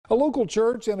A local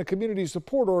church and a community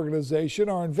support organization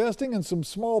are investing in some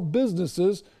small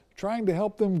businesses, trying to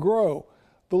help them grow.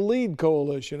 The LEAD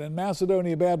Coalition and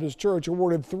Macedonia Baptist Church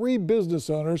awarded 3 business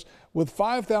owners with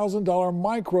 $5,000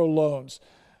 microloans.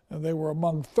 And they were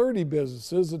among 30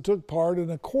 businesses that took part in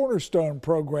a Cornerstone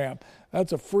program.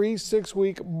 That's a free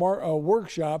 6-week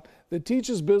workshop that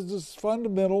teaches business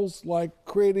fundamentals like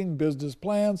creating business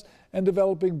plans and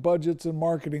developing budgets and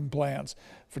marketing plans.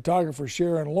 Photographer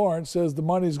Sharon Lawrence says the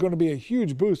money is going to be a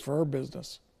huge boost for her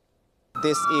business.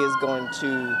 This is going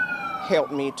to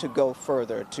help me to go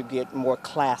further, to get more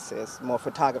classes, more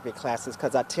photography classes,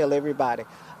 because I tell everybody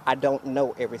I don't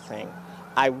know everything.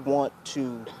 I want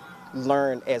to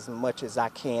learn as much as I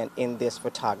can in this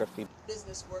photography.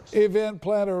 Event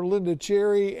planner Linda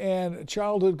Cherry and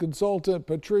childhood consultant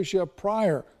Patricia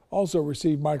Pryor also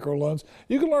received microloans.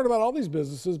 You can learn about all these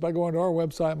businesses by going to our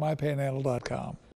website, mypanhandle.com.